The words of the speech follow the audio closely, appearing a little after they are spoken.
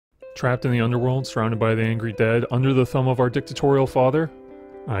Trapped in the underworld, surrounded by the angry dead, under the thumb of our dictatorial father?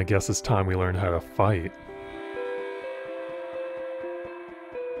 I guess it's time we learn how to fight.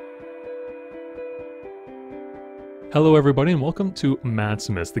 Hello everybody and welcome to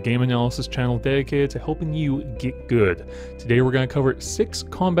Maximus, the game analysis channel dedicated to helping you get good. Today we're going to cover 6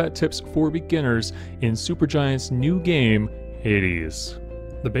 combat tips for beginners in Supergiant's new game, Hades.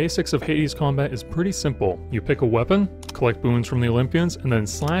 The basics of Hades combat is pretty simple. You pick a weapon, collect boons from the Olympians, and then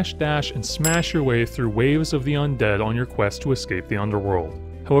slash, dash, and smash your way through waves of the undead on your quest to escape the underworld.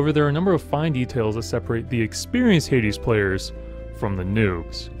 However, there are a number of fine details that separate the experienced Hades players from the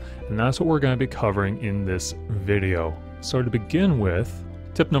noobs, and that's what we're going to be covering in this video. So to begin with,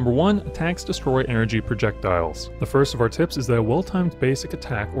 tip number 1, attacks destroy energy projectiles. The first of our tips is that a well-timed basic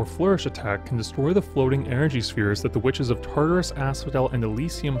attack or flourish attack can destroy the floating energy spheres that the witches of Tartarus, Asphodel, and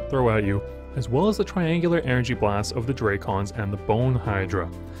Elysium throw at you, as well as the triangular energy blasts of the Dracons and the Bone Hydra.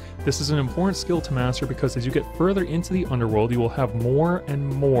 This is an important skill to master because as you get further into the underworld, you will have more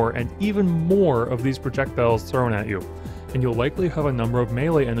and even more of these projectiles thrown at you, and you'll likely have a number of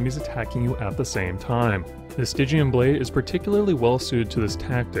melee enemies attacking you at the same time. The Stygian Blade is particularly well suited to this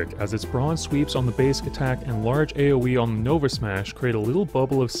tactic, as its broad sweeps on the basic attack and large AoE on the Nova Smash create a little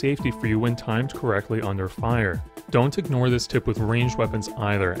bubble of safety for you when timed correctly under fire. Don't ignore this tip with ranged weapons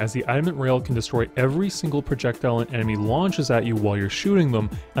either, as the adamant rail can destroy every single projectile an enemy launches at you while you're shooting them,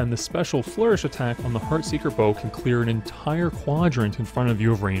 and the special flourish attack on the Heartseeker bow can clear an entire quadrant in front of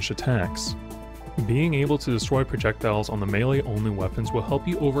you of ranged attacks. Being able to destroy projectiles on the melee-only weapons will help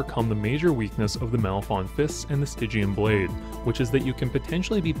you overcome the major weakness of the Malphon Fists and the Stygian Blade, which is that you can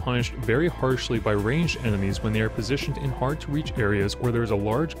potentially be punished very harshly by ranged enemies when they are positioned in hard-to-reach areas where there is a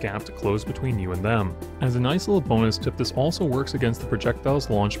large gap to close between you and them. As a nice little bonus tip, this also works against the projectiles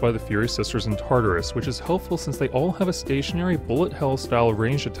launched by the Fury Sisters in Tartarus, which is helpful since they all have a stationary bullet hell style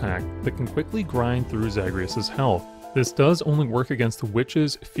ranged attack that can quickly grind through Zagreus' health. This does only work against the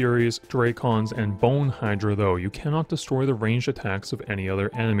Witches, Furies, Dracons, and Bone Hydra though. You cannot destroy the ranged attacks of any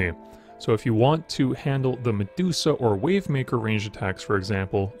other enemy. So if you want to handle the Medusa or Wavemaker ranged attacks, for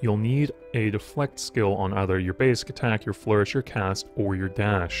example, you'll need a deflect skill on either your basic attack, your flourish, your cast, or your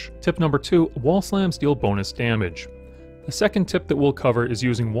dash. Tip number 2, wall slams deal bonus damage. The second tip that we'll cover is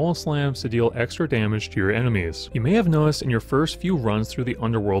using wall slams to deal extra damage to your enemies. You may have noticed in your first few runs through the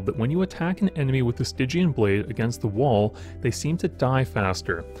underworld that when you attack an enemy with the Stygian Blade against the wall, they seem to die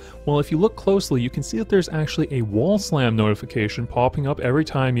faster. Well, if you look closely, you can see that there's actually a wall slam notification popping up every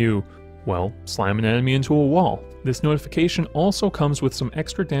time you, well, slam an enemy into a wall. This notification also comes with some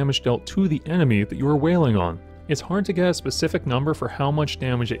extra damage dealt to the enemy that you are wailing on. It's hard to get a specific number for how much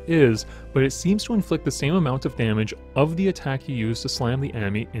damage it is, but it seems to inflict the same amount of damage of the attack you use to slam the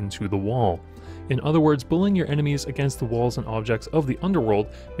enemy into the wall. In other words, bullying your enemies against the walls and objects of the underworld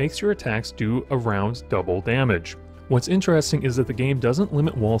makes your attacks do around double damage. What's interesting is that the game doesn't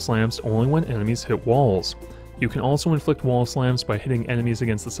limit wall slams only when enemies hit walls. You can also inflict wall slams by hitting enemies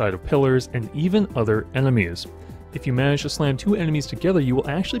against the side of pillars and even other enemies. If you manage to slam 2 enemies together, you will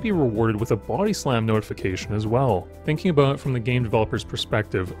actually be rewarded with a body slam notification as well. Thinking about it from the game developer's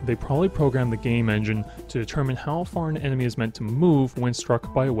perspective, they probably programmed the game engine to determine how far an enemy is meant to move when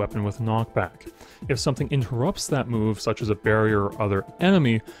struck by a weapon with knockback. If something interrupts that move, such as a barrier or other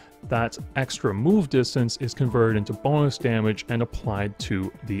enemy, that extra move distance is converted into bonus damage and applied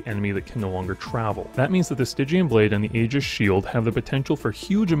to the enemy that can no longer travel. That means that the Stygian Blade and the Aegis Shield have the potential for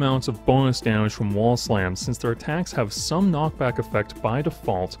huge amounts of bonus damage from wall slams since their attacks have some knockback effect by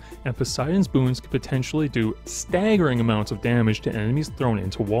default, and Poseidon's boons could potentially do staggering amounts of damage to enemies thrown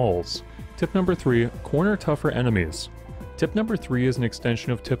into walls. Tip number 3, corner tougher enemies. Tip number 3 is an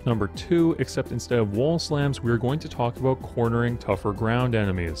extension of tip number 2, except instead of wall slams, we are going to talk about cornering tougher ground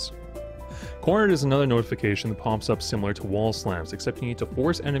enemies. Cornered is another notification that pops up similar to wall slams, except you need to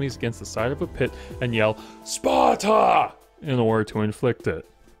force enemies against the side of a pit and yell, "Sparta!" in order to inflict it.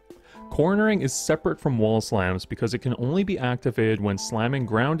 Cornering is separate from wall slams because it can only be activated when slamming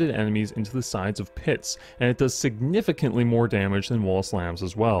grounded enemies into the sides of pits, and it does significantly more damage than wall slams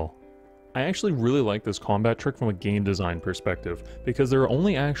as well. I actually really like this combat trick from a game design perspective, because there are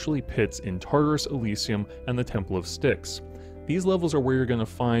only actually pits in Tartarus, Elysium, and the Temple of Styx. These levels are where you're going to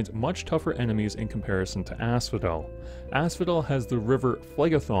find much tougher enemies in comparison to Asphodel. Asphodel has the river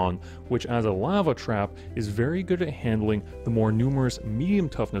Phlegethon, which as a lava trap is very good at handling the more numerous medium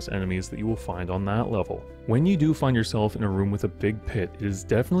toughness enemies that you will find on that level. When you do find yourself in a room with a big pit, it is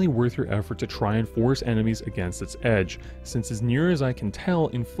definitely worth your effort to try and force enemies against its edge, since as near as I can tell,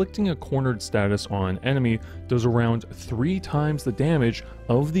 inflicting a cornered status on an enemy does around 3 times the damage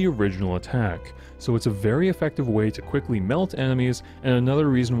of the original attack. So it's a very effective way to quickly melt enemies, and another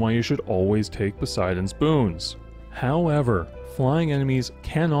reason why you should always take Poseidon's boons. However, flying enemies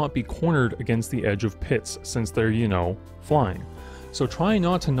cannot be cornered against the edge of pits since they're, flying. So try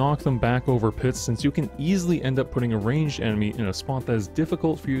not to knock them back over pits, since you can easily end up putting a ranged enemy in a spot that is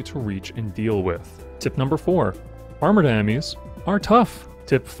difficult for you to reach and deal with. Tip number 4. Armored enemies are tough.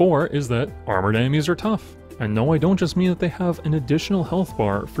 Tip 4 is that armored enemies are tough. And no, I don't just mean that they have an additional health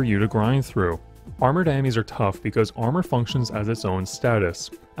bar for you to grind through. Armored enemies are tough because armor functions as its own status.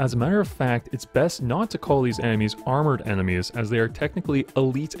 As a matter of fact, it's best not to call these enemies armored enemies, as they are technically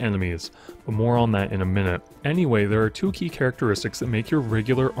elite enemies, but more on that in a minute. Anyway, there are 2 key characteristics that make your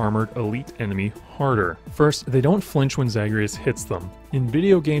regular armored elite enemy harder. First, they don't flinch when Zagreus hits them. In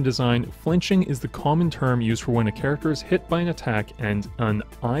video game design, flinching is the common term used for when a character is hit by an attack and an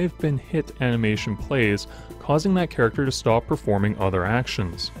 "I've been hit" animation plays, causing that character to stop performing other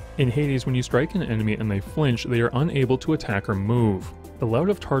actions. In Hades, when you strike an enemy and they flinch, they are unable to attack or move. The Lout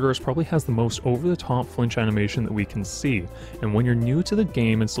of Tartarus probably has the most over-the-top flinch animation that we can see, and when you're new to the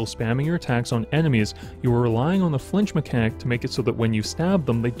game and still spamming your attacks on enemies, you are relying on the flinch mechanic to make it so that when you stab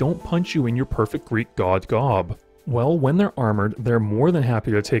them, they don't punch you in your perfect Greek god gob. Well, when they're armored, they're more than happy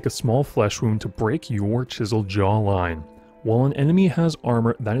to take a small flesh wound to break your chiseled jawline. While an enemy has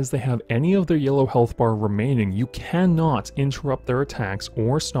armor, that is, they have any of their yellow health bar remaining, you cannot interrupt their attacks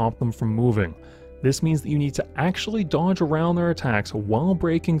or stop them from moving. This means that you need to actually dodge around their attacks while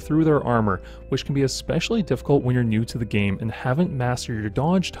breaking through their armor, which can be especially difficult when you're new to the game and haven't mastered your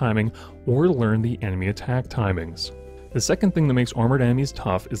dodge timing or learned the enemy attack timings. The second thing that makes armored enemies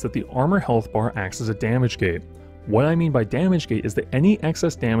tough is that the armor health bar acts as a damage gate. What I mean by damage gate is that any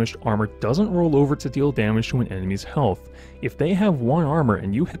excess damaged armor doesn't roll over to deal damage to an enemy's health. If they have 1 armor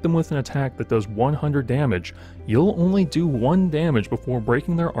and you hit them with an attack that does 100 damage, you'll only do 1 damage before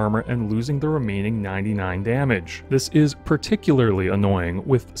breaking their armor and losing the remaining 99 damage. This is particularly annoying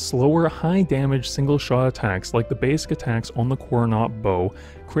with slower, high damage single shot attacks like the basic attacks on the Coronaut bow,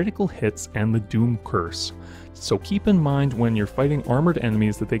 critical hits, and the Doom Curse. So keep in mind when you're fighting armored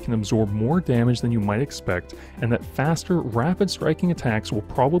enemies that they can absorb more damage than you might expect, and that faster, rapid striking attacks will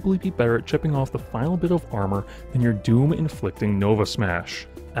probably be better at chipping off the final bit of armor than your doom-inflicting Nova Smash.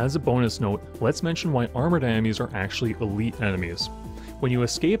 As a bonus note, let's mention why armored enemies are actually elite enemies. When you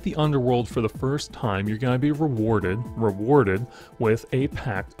escape the underworld for the first time, you're going to be rewarded with a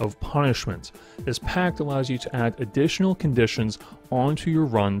pact of punishment. This pact allows you to add additional conditions onto your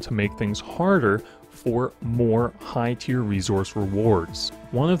run to make things harder for more high-tier resource rewards.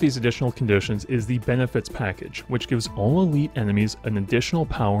 One of these additional conditions is the benefits package, which gives all elite enemies an additional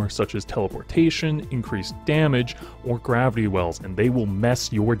power such as teleportation, increased damage, or gravity wells, and they will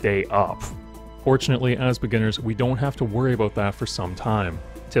mess your day up. Fortunately, as beginners, we don't have to worry about that for some time.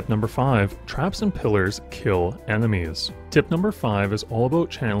 Tip number 5, traps and pillars kill enemies. Tip number 5 is all about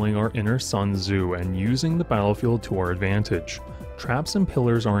channeling our inner Sun Tzu and using the battlefield to our advantage. Traps and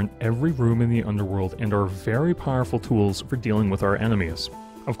pillars are in every room in the underworld and are very powerful tools for dealing with our enemies.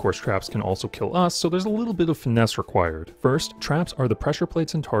 Of course, traps can also kill us, so there's a little bit of finesse required. First, traps are the pressure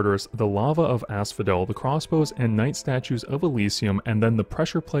plates in Tartarus, the lava of Asphodel, the crossbows and knight statues of Elysium, and then the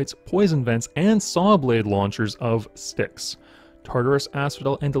pressure plates, poison vents, and saw blade launchers of Styx. Tartarus,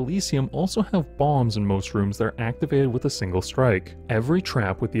 Asphodel, and Elysium also have bombs in most rooms that are activated with a single strike. Every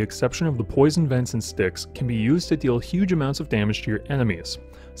trap, with the exception of the poison vents and Styx, can be used to deal huge amounts of damage to your enemies.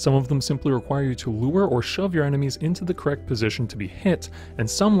 Some of them simply require you to lure or shove your enemies into the correct position to be hit, and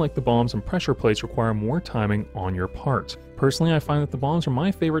some, like the bombs and pressure plates, require more timing on your part. Personally, I find that the bombs are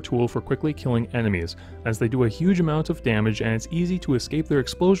my favorite tool for quickly killing enemies, as they do a huge amount of damage and it's easy to escape their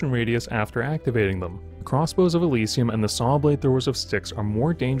explosion radius after activating them. The crossbows of Elysium and the saw blade throwers of Styx are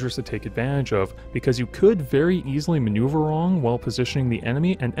more dangerous to take advantage of because you could very easily maneuver wrong while positioning the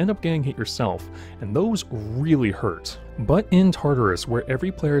enemy and end up getting hit yourself, and those really hurt. But in Tartarus, where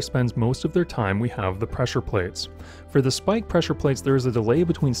every player spends most of their time, we have the pressure plates. For the spike pressure plates, there is a delay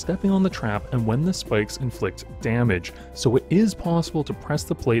between stepping on the trap and when the spikes inflict damage, so it is possible to press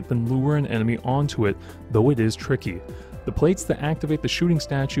the plate then lure an enemy onto it, though it is tricky. The plates that activate the shooting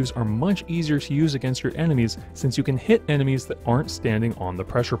statues are much easier to use against your enemies since you can hit enemies that aren't standing on the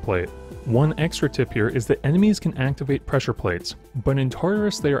pressure plate. One extra tip here is that enemies can activate pressure plates, but in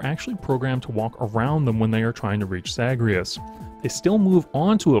Tartarus they are actually programmed to walk around them when they are trying to reach Zagreus. They still move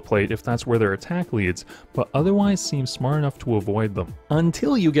onto a plate if that's where their attack leads, but otherwise seem smart enough to avoid them.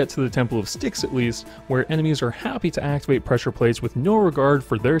 Until you get to the Temple of Styx at least, where enemies are happy to activate pressure plates with no regard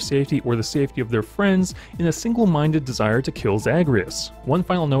for their safety or the safety of their friends in a single-minded desire to kill Zagreus. One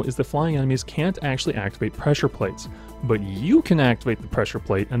final note is that flying enemies can't actually activate pressure plates, but you can activate the pressure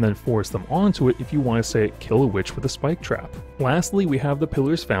plate and then force them onto it if you want to, say, kill a witch with a spike trap. Lastly, we have the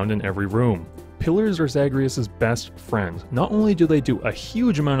pillars found in every room. Pillars are Zagreus' best friend. Not only do they do a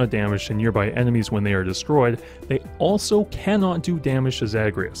huge amount of damage to nearby enemies when they are destroyed, they also cannot do damage to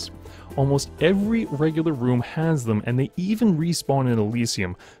Zagreus. Almost every regular room has them, and they even respawn in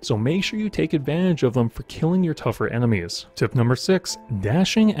Elysium, so make sure you take advantage of them for killing your tougher enemies. Tip number 6,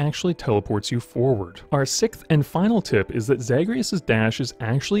 dashing actually teleports you forward. Our 6th and final tip is that Zagreus' dash is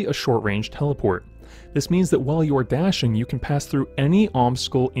actually a short-range teleport. This means that while you are dashing, you can pass through any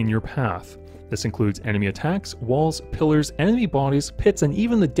obstacle in your path. This includes enemy attacks, walls, pillars, enemy bodies, pits, and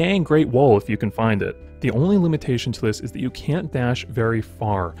even the dang Great Wall if you can find it. The only limitation to this is that you can't dash very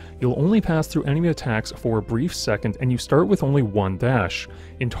far. You'll only pass through enemy attacks for a brief second, and you start with only one dash.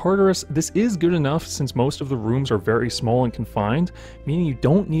 In Tartarus, this is good enough since most of the rooms are very small and confined, meaning you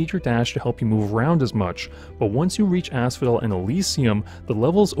don't need your dash to help you move around as much. But once you reach Asphodel and Elysium, the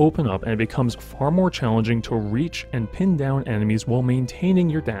levels open up and it becomes far more challenging to reach and pin down enemies while maintaining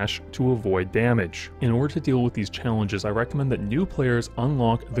your dash to avoid damage. In order to deal with these challenges, I recommend that new players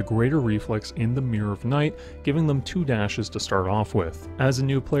unlock the Greater Reflex in the Mirror of Night, giving them 2 dashes to start off with. As a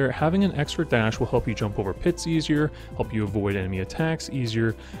new player, having an extra dash will help you jump over pits easier, help you avoid enemy attacks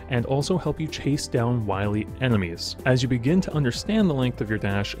easier, and also help you chase down wily enemies. As you begin to understand the length of your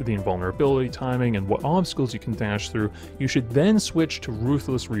dash, the invulnerability timing, and what obstacles you can dash through, you should then switch to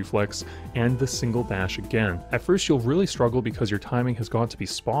Ruthless Reflex and the single dash again. At first you'll really struggle because your timing has got to be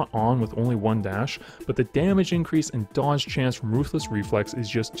spot on with only one dash, but the damage increase and dodge chance from Ruthless Reflex is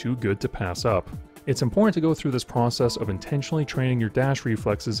just too good to pass up. It's important to go through this process of intentionally training your dash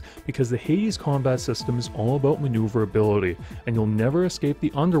reflexes because the Hades combat system is all about maneuverability, and you'll never escape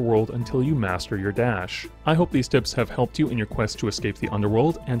the underworld until you master your dash. I hope these tips have helped you in your quest to escape the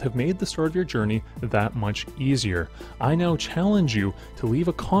underworld and have made the start of your journey that much easier. I now challenge you to leave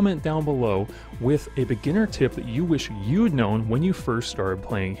a comment down below with a beginner tip that you wish you'd known when you first started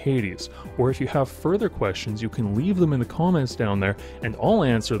playing Hades, or if you have further questions you can leave them in the comments down there and I'll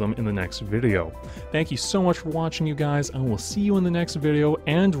answer them in the next video. Thank you so much for watching, you guys. I will see you in the next video,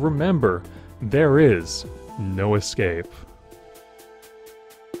 and remember, there is no escape.